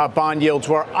bond yields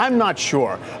were, I'm not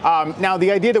sure. Now,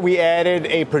 the idea that we added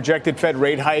a projected Fed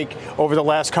rate hike over the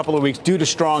last couple of weeks due to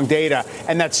strong data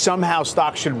and that somehow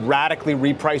stocks should radically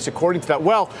reprice according to that,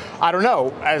 well, I don't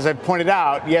know. As I pointed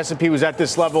out, the S&P was at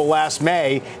this level last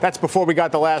May. That's before we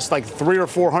got the last 300 or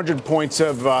 400 points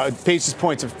of basis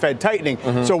points of Fed tightening.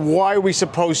 Mm-hmm. So why are we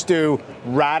supposed to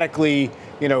radically,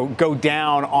 go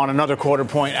down on another quarter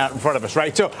point out in front of us,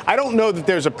 right? So I don't know that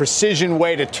there's a precision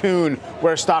way to tune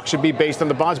where stocks should be based on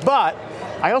the bonds, but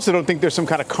I also don't think there's some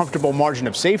kind of comfortable margin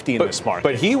of safety in this market.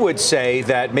 But he would say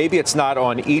that maybe it's not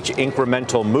on each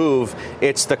incremental move.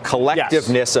 It's the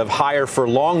collectiveness of higher for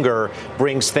longer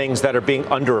brings things that are being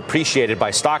underappreciated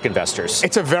by stock investors.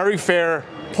 It's a very fair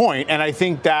point, and I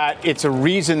think that it's a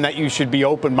reason that you should be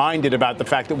open-minded about the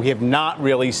fact that we have not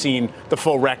really seen the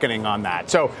full reckoning on that.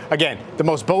 So, again, the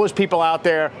most bullish people out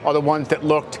there are the ones that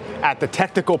looked at the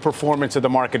technical performance of the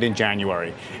market in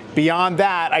January. Beyond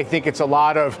that, I think it's a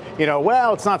lot of,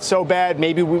 it's not so bad.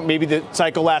 Maybe the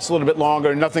cycle lasts a little bit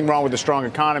longer. Nothing wrong with the strong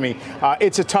economy.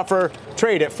 It's a tougher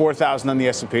trade at 4,000 on the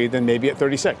S&P than maybe at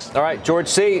 36. All right, George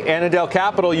C., Annandale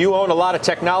Capital, you own a lot of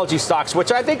technology stocks,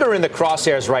 which I think are in the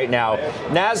crosshairs right now.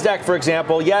 NASDAQ, for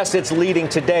example, yes, it's leading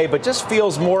today, but just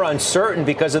feels more uncertain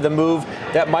because of the move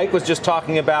that Mike was just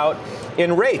talking about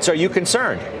in rates. Are you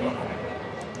concerned?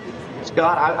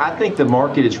 Scott, I think the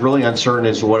market is really uncertain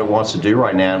as to what it wants to do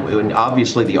right now. And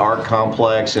obviously, the ARK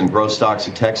complex and growth stocks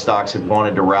and tech stocks have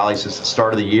wanted to rally since the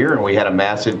start of the year, and we had a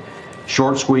massive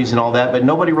short squeeze and all that. But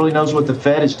nobody really knows what the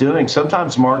Fed is doing.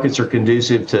 Sometimes markets are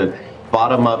conducive to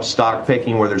bottom-up stock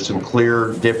picking where there's some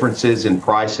clear differences in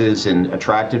prices and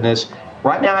attractiveness.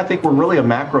 Right now, I think we're really a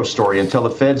macro story until the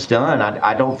Fed's done.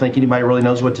 I don't think anybody really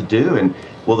knows what to do. And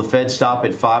will the Fed stop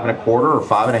at 5.25 or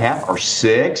 5.5 or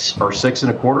 6 or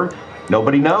 6.25?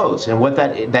 Nobody knows. And what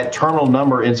that terminal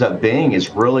number ends up being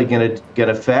is really going to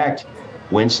affect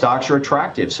when stocks are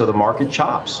attractive. So the market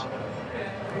chops.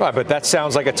 Right, but that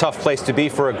sounds like a tough place to be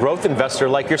for a growth investor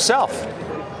like yourself.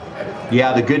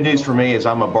 Yeah, the good news for me is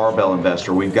I'm a barbell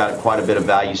investor. We've got quite a bit of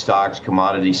value stocks,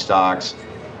 commodity stocks,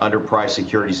 underpriced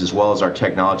securities, as well as our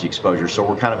technology exposure. So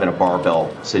we're kind of in a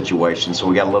barbell situation. So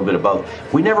we got a little bit of both.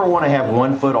 We never want to have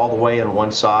one foot all the way on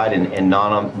one side and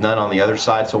none on the other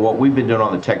side. So what we've been doing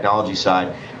on the technology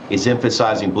side is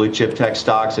emphasizing blue chip tech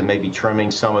stocks and maybe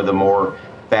trimming some of the more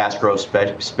fast growth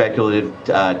speculative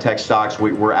tech stocks.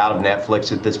 We're out of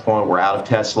Netflix at this point. We're out of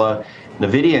Tesla.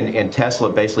 NVIDIA and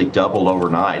Tesla basically doubled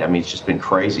overnight. I mean, it's just been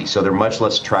crazy. So they're much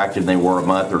less attractive than they were a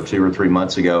month or 2 or 3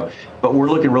 months ago. But we're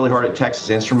looking really hard at Texas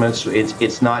Instruments.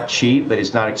 It's not cheap, but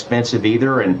it's not expensive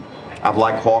either. And I've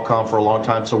liked Qualcomm for a long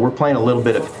time. So we're playing a little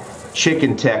bit of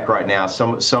chicken tech right now.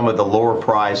 Some of the lower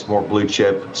priced, more blue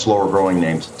chip, slower growing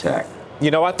names of tech. You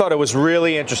know, I thought it was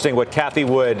really interesting what Cathie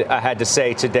Wood had to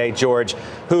say today, George,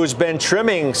 who's been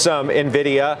trimming some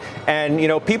NVIDIA. And, you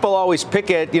know, people always pick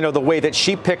it, you know, the way that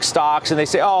she picks stocks and they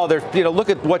say, oh,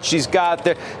 look at what she's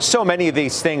got. So many of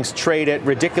these things trade at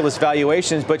ridiculous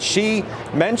valuations. But she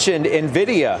mentioned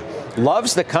NVIDIA,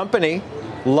 loves the company,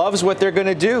 loves what they're going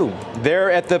to do.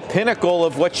 They're at the pinnacle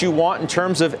of what you want in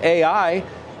terms of AI,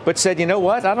 but said, you know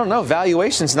what? I don't know.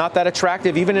 Valuation's not that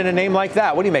attractive, even in a name like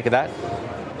that. What do you make of that?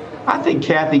 I think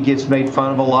Cathie gets made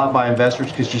fun of a lot by investors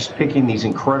because she's picking these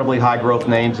incredibly high growth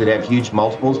names that have huge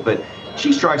multiples, but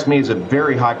she strikes me as a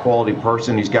very high quality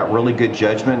person who's got really good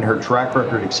judgment, and her track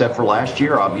record, except for last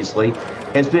year, obviously,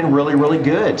 has been really, really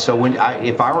good. So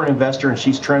if I were an investor and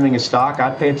she's trimming a stock,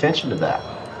 I'd pay attention to that.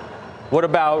 What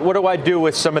do I do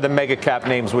with some of the mega cap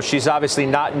names, which she's obviously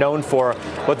not known for,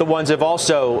 but the ones have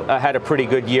also had a pretty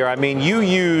good year? I mean, you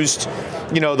used,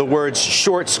 you know, the words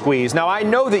short squeeze. Now, I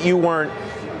know that you weren't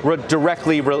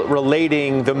directly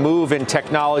relating the move in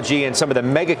technology and some of the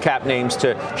mega cap names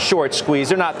to short squeeze.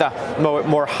 They're not the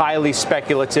more highly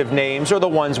speculative names or the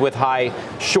ones with high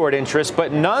short interest,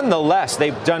 but nonetheless,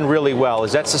 they've done really well.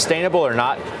 Is that sustainable or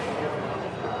not?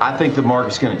 I think the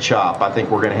market's going to chop. I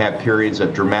think we're going to have periods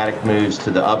of dramatic moves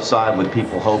to the upside with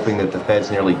people hoping that the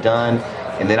Fed's nearly done.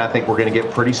 And then I think we're going to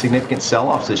get pretty significant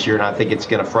sell-offs this year, and I think it's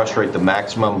going to frustrate the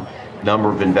maximum number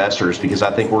of investors because I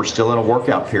think we're still in a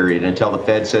workout period until the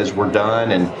Fed says we're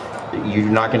done and you're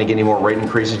not going to get any more rate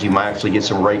increases. You might actually get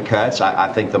some rate cuts.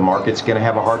 I think the market's going to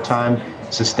have a hard time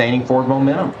sustaining forward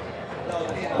momentum.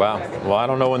 Wow. Well, I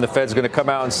don't know when the Fed's going to come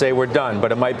out and say we're done,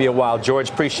 but it might be a while.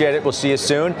 George, appreciate it. We'll see you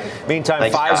soon. Meantime,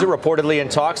 thanks, Pfizer reportedly in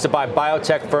talks to buy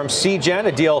biotech firm Seagen,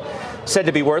 a deal said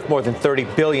to be worth more than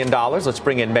 $30 billion. Let's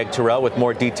bring in Meg Terrell with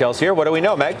more details here. What do we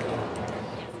know, Meg?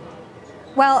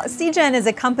 Well, Seagen is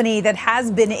a company that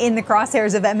has been in the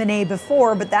crosshairs of M&A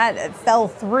before, but that fell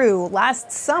through.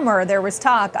 Last summer, there was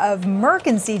talk of Merck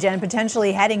and Seagen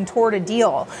potentially heading toward a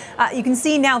deal. You can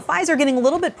see now Pfizer getting a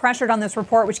little bit pressured on this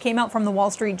report, which came out from the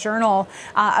Wall Street Journal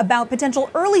about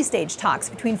potential early stage talks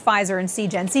between Pfizer and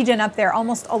Seagen. Seagen up there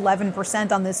almost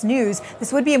 11% on this news.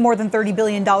 This would be a more than $30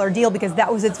 billion deal because that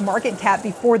was its market cap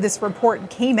before this report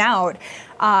came out.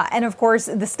 And of course,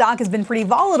 the stock has been pretty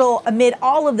volatile amid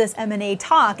all of this M&A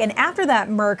talk. And after that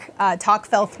Merck talk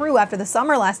fell through after the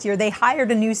summer last year, they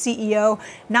hired a new CEO,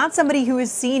 not somebody who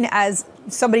is seen as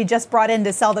somebody just brought in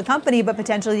to sell the company, but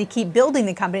potentially to keep building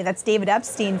the company. That's David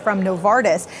Epstein from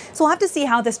Novartis. So we'll have to see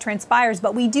how this transpires.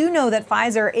 But we do know that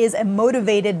Pfizer is a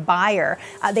motivated buyer.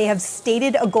 They have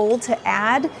stated a goal to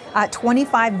add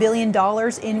 $25 billion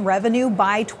in revenue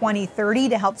by 2030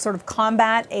 to help sort of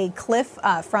combat a cliff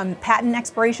from patent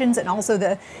expirations and also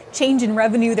the change in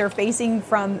revenue they're facing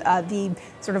from the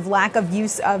sort of lack of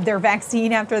use of their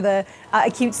vaccine after the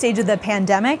acute stage of the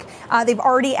pandemic. They've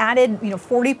already added,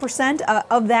 40%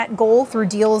 of that goal through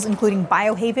deals including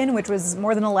Biohaven, which was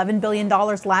more than $11 billion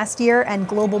last year, and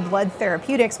Global Blood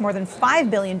Therapeutics, more than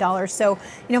 $5 billion. So,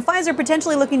 Pfizer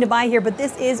potentially looking to buy here, but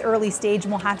this is early stage,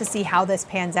 and we'll have to see how this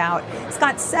pans out.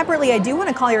 Scott, separately, I do want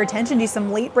to call your attention to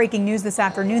some late-breaking news this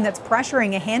afternoon that's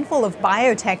pressuring a handful of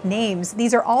biotech names.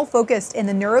 These are all focused in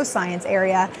the neuroscience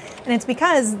area, and it's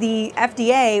because the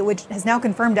FDA, which has now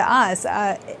confirmed to us,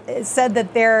 said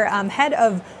that their head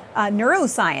of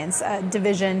neuroscience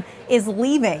division is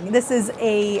leaving. This is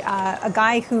a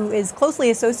guy who is closely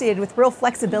associated with real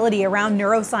flexibility around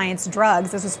neuroscience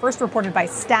drugs. This was first reported by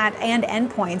Stat and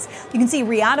Endpoints. You can see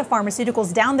Reata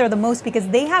Pharmaceuticals down there the most because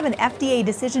they have an FDA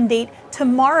decision date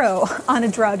tomorrow on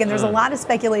a drug, and there's a lot of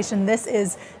speculation this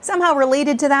is somehow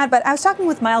related to that. But I was talking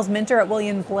with Miles Minter at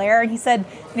William Blair, and he said,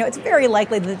 it's very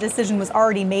likely the decision was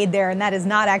already made there, and that is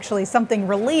not actually something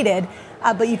related.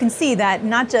 But you can see that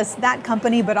not just that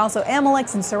company, but also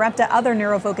Amylyx and Sarepta, other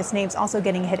neurofocused names also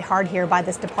getting hit hard here by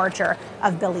this departure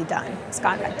of Billy Dunn.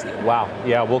 Scott, back to you. Wow.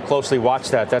 Yeah, we'll closely watch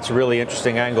that. That's a really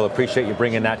interesting angle. Appreciate you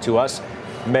bringing that to us.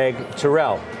 Meg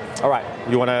Terrell. All right.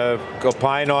 You want to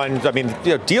opine on,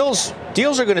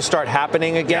 deals are going to start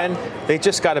happening again. Yeah. They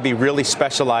just got to be really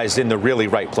specialized in the really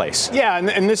right place. Yeah,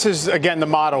 and this is, again, the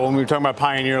model when we were talking about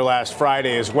Pioneer last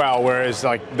Friday as well, whereas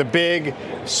like the big,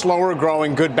 slower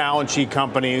growing, good balance sheet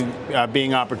company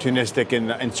being opportunistic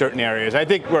in certain areas. I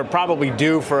think we're probably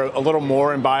due for a little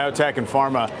more in biotech and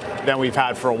pharma than we've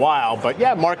had for a while. But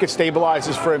yeah, market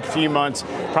stabilizes for a few months,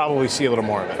 probably see a little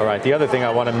more of it. All right, the other thing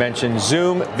I want to mention,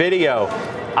 Zoom Video.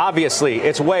 Obviously,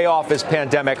 it's way off its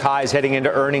pandemic highs heading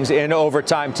into earnings in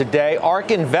overtime today.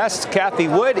 ARK Invest, Cathie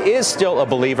Wood, is still a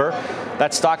believer.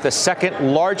 That stock, the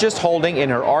second largest holding in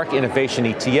her ARK Innovation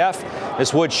ETF.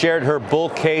 Ms. Wood shared her bull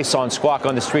case on Squawk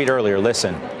on the Street earlier.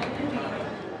 Listen.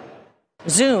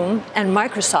 Zoom and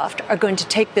Microsoft are going to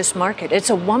take this market.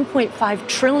 It's a $1.5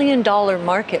 trillion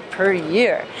market per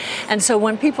year. And so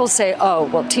when people say, oh,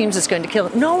 well, Teams is going to kill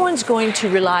it, no one's going to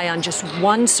rely on just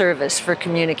one service for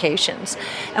communications.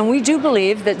 And we do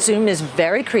believe that Zoom is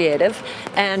very creative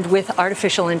and with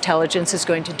artificial intelligence is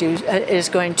going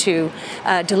to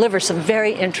deliver some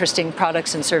very interesting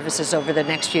products and services over the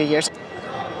next few years.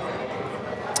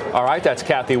 All right, that's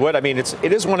Cathie Wood. I mean, it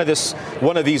is one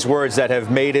of these words that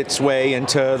have made its way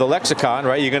into the lexicon,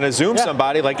 right? You're going to Zoom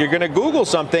somebody like you're going to Google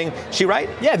something. She right?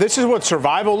 Yeah, this is what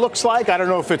survival looks like. I don't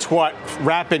know if it's what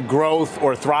rapid growth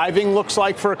or thriving looks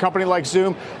like for a company like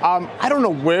Zoom. I don't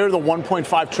know where the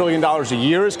 $1.5 trillion a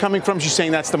year is coming from. She's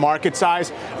saying that's the market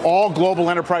size. All global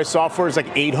enterprise software is like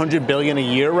 $800 billion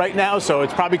a year right now, so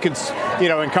it's probably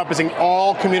encompassing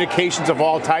all communications of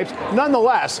all types.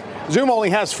 Nonetheless, Zoom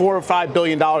only has $4 or $5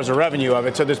 billion of revenue of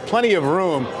it, so there's plenty of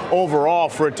room overall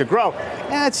for it to grow.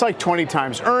 Yeah, it's like 20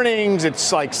 times earnings.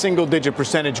 It's like single-digit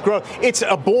percentage growth. It's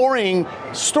a boring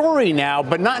story now,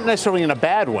 but not necessarily in a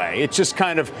bad way. It's just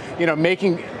kind of,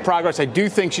 making progress. I do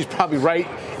think she's probably right.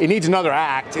 It needs another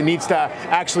act. It needs to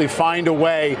actually find a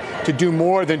way to do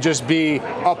more than just be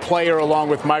a player along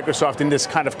with Microsoft in this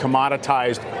kind of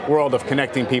commoditized world of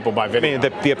connecting people by video. I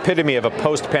mean, the epitome of a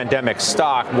post-pandemic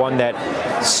stock, one that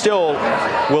still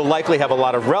will likely have a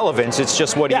lot of relevance. It's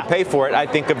just what do you pay for it? I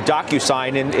think of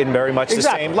DocuSign in very much the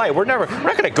same light. We're not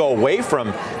going to go away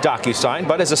from DocuSign,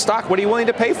 but as a stock, what are you willing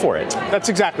to pay for it? That's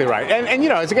exactly right.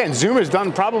 And again, Zoom has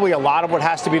done probably a lot of what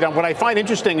has to be done. What I find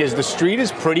interesting is the street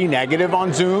is pretty negative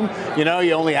on Zoom. You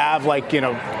only have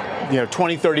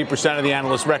 20-30% of the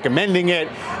analysts recommending it.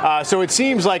 So it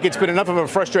seems like it's been enough of a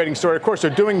frustrating story. Of course,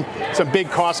 they're doing some big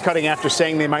cost cutting after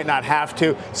saying they might not have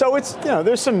to. So it's,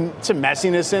 there's some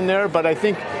messiness in there, but I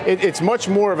think it's much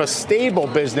more of a stable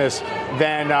business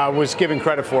than was given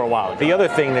credit for a while ago. The other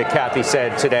thing that Cathie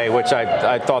said today, which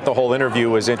I thought the whole interview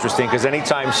was interesting, because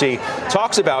anytime she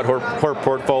talks about her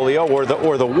portfolio or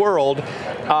the world,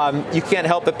 you can't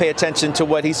help but pay attention to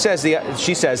what she says.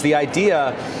 The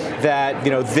idea that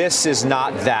this is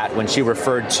not that, when she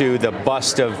referred to the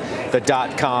bust of the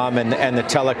 .com and the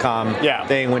telecom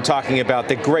thing when talking about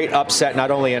the great upset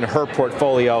not only in her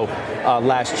portfolio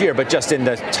last year, but just in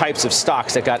the types of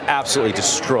stocks that got absolutely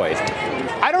destroyed.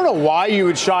 I don't know why you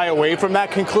would shy away from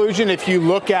that conclusion if you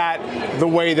look at the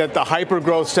way that the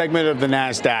hypergrowth segment of the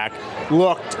NASDAQ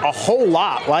looked a whole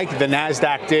lot like the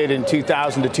NASDAQ did in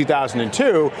 2000 to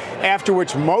 2002, after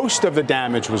which most of the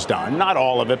damage was done. Not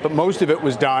all of it, but most of it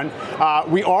was done.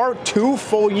 We are 2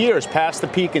 full years past the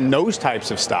peak in those types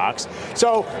of stocks.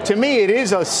 So to me, it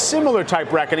is a similar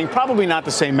type reckoning, probably not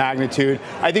the same magnitude.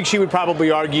 I think she would probably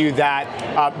argue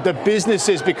that the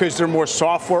businesses, because they're more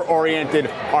software oriented,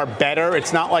 are better.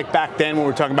 It's not like back then when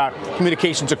we were talking about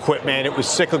communications equipment. It was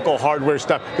cyclical hardware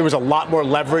stuff. There was a lot more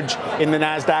leverage in the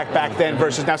NASDAQ back then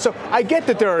versus now. So I get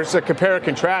that there is a compare and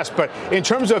contrast, but in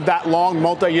terms of that long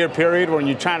multi-year period when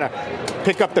you're trying to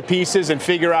pick up the pieces and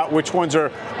figure out which ones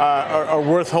are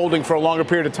worth holding for a longer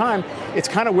period of time, it's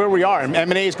kind of where we are. And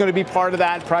M&A is going to be part of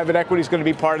that. Private equity is going to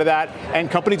be part of that. And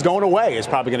companies going away is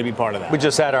probably going to be part of that. We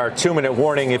just had our 2-minute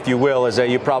warning, if you will, as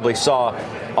you probably saw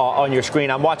on your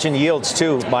screen. I'm watching yields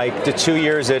too, Mike. The 2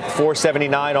 years at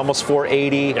 479, almost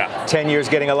 480. 10 years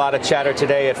getting a lot of chatter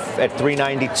today at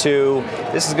 392.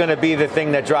 This is going to be the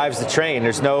thing that drives the train.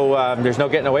 There's no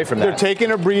getting away from that. They're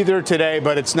taking a breather today,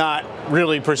 but it's not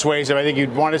really persuasive. I think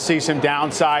you'd want to see some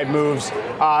downside moves.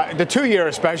 The 2-year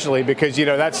especially, because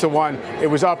that's the one. It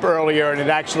was up earlier, and it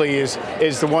actually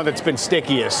is the one that's been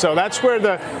stickiest. So that's where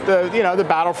the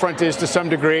battlefront is to some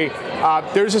degree.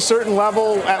 There's a certain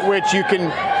level at which you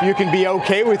can be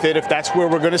okay with it if that's where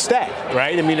we're going to stay,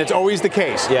 right? I mean, it's always the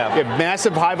case. Yeah. You have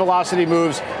massive high velocity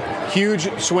moves, huge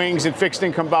swings in fixed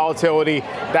income volatility.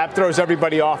 That throws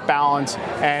everybody off balance.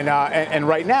 And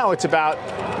right now it's about,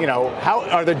 how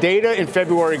are the data in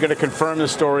February going to confirm the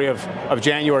story of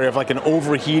January of like an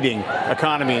overheating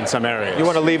economy in some areas? You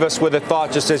want to leave us with a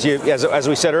thought, just as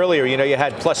we said earlier, you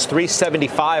had plus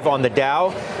 375 on the Dow,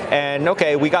 and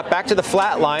okay, we got back to the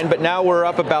flat line, but now we're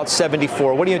up about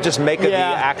 74. What do you just make of the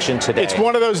action today? It's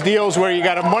one of those deals where you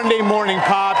got a Monday morning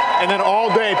pop, and then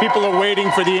all day people are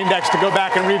waiting for the index to go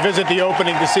back and revisit the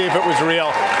opening to see if it was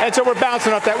real. And so we're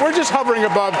bouncing off that. We're just hovering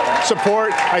above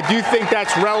support. I do think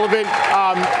that's relevant.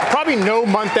 Probably no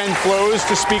month-end flows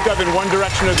to speak of in one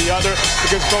direction or the other,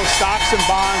 because both stocks and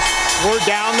bonds were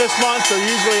down this month, so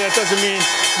usually that doesn't mean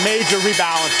major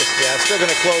rebalancing. Yeah, it's still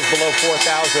going to close below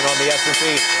 4,000 on the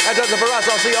S&P. That does it for us.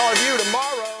 I'll see all of you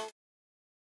tomorrow.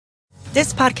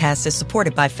 This podcast is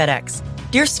supported by FedEx.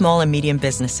 Dear small and medium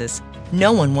businesses,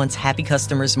 no one wants happy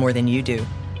customers more than you do.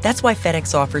 That's why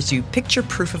FedEx offers you picture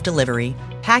proof of delivery,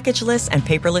 packageless and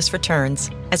paperless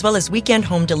returns, as well as weekend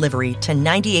home delivery to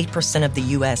 98% of the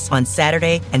U.S. on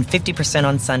Saturday and 50%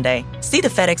 on Sunday. See the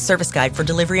FedEx service guide for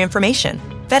delivery information.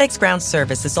 FedEx Ground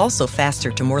service is also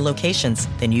faster to more locations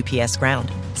than UPS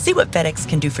Ground. See what FedEx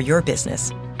can do for your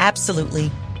business. Absolutely,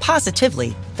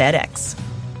 positively FedEx.